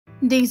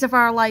Days of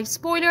Our Lives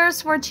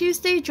spoilers for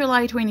Tuesday,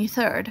 July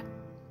 23rd.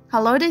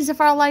 Hello Days of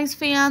Our Lives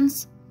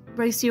fans!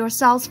 Brace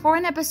yourselves for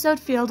an episode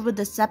filled with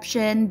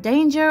deception,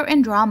 danger,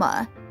 and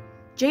drama.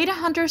 Jada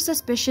Hunter's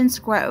suspicions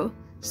grow,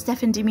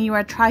 Stefan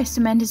DiMera tries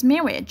to mend his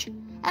marriage,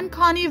 and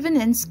Connie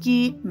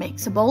Vininski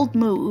makes a bold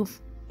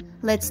move.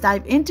 Let's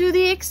dive into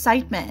the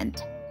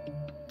excitement.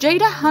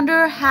 Jada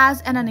Hunter has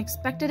an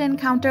unexpected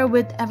encounter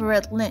with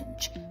Everett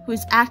Lynch, who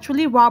is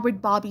actually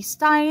Robert Bobby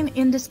Stein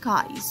in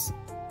disguise.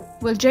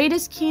 Will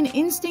Jada's keen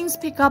instincts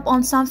pick up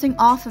on something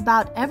off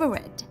about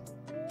Everett?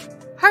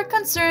 Her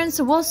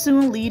concerns will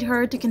soon lead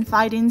her to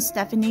confide in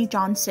Stephanie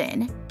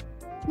Johnson.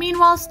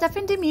 Meanwhile,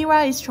 Stefan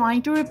DiMera is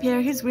trying to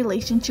repair his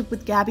relationship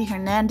with Gabby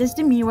Hernandez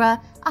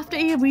DiMera after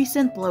a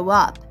recent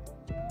blow-up.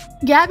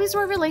 Gabby's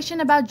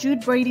revelation about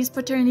Jude Brady's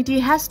paternity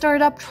has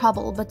stirred up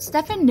trouble, but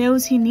Stefan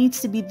knows he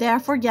needs to be there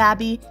for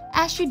Gabby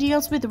as she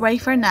deals with Ray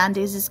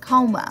Fernandez's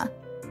coma.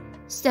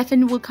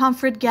 Stefan will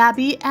comfort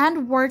Gabby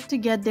and work to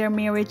get their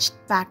marriage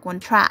back on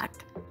track.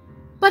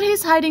 But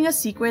he's hiding a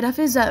secret of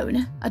his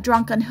own, a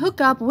drunken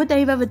hookup with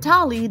Ava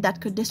Vitale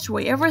that could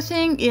destroy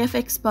everything if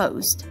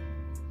exposed.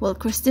 Will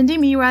Kristen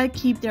DiMera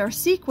keep their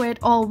secret,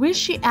 or will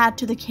she add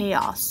to the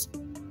chaos?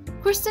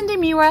 Kristen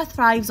DiMera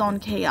thrives on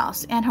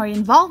chaos, and her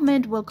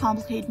involvement will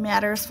complicate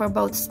matters for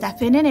both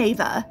Stefan and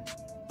Ava.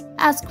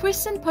 As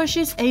Kristen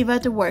pushes Ava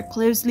to work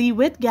closely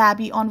with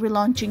Gabby on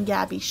relaunching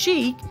Gabby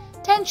Chic,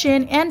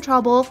 tension and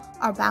trouble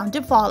are bound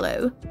to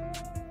follow.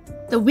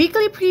 The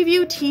weekly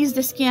preview teased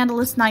a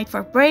scandalous night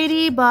for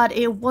Brady, but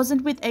it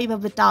wasn't with Ava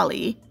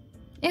Vitale.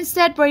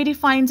 Instead, Brady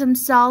finds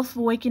himself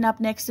waking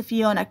up next to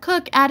Fiona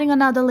Cook, adding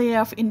another layer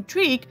of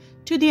intrigue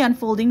to the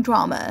unfolding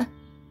drama.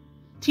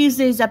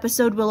 Tuesday's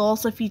episode will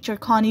also feature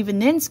Connie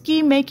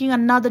Vininski making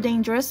another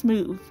dangerous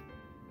move.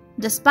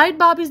 Despite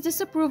Bobby's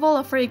disapproval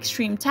of her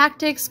extreme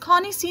tactics,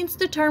 Connie seems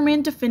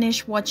determined to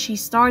finish what she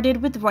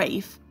started with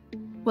Rafe.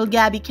 Will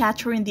Gabby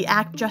catch her in the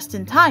act just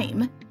in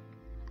time?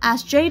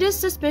 As Jada's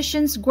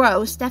suspicions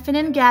grow, Stefan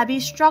and Gabby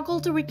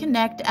struggle to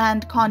reconnect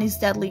and Connie's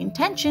deadly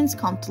intentions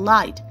come to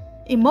light.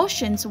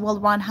 Emotions will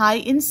run high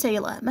in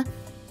Salem.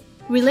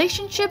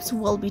 Relationships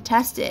will be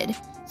tested,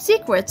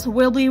 secrets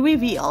will be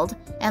revealed,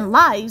 and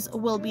lives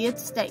will be at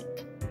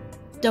stake.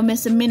 Don't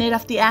miss a minute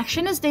of the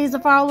action as Days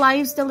of Our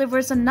Lives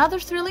delivers another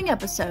thrilling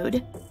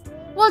episode.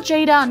 Will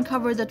Jada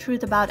uncover the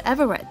truth about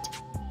Everett?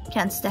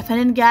 Can Stefan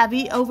and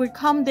Gabby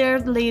overcome their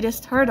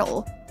latest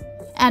hurdle?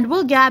 And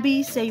will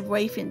Gabby save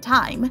Rafe in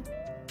time?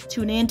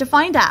 Tune in to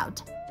find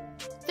out.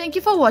 Thank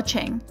you for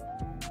watching.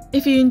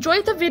 If you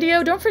enjoyed the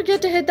video, don't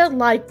forget to hit that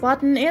like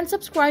button and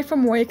subscribe for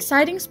more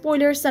exciting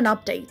spoilers and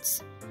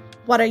updates.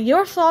 What are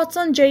your thoughts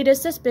on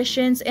Jada's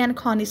suspicions and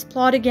Connie's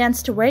plot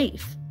against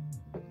Rafe?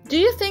 Do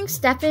you think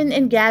Stefan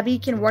and Gabby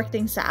can work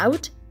things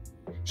out?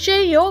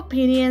 Share your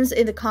opinions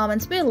in the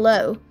comments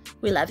below.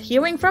 We love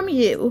hearing from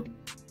you.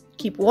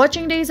 Keep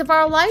watching Days of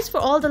Our Lives for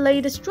all the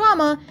latest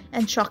drama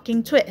and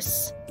shocking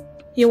twists.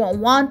 You won't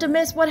want to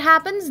miss what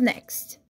happens next.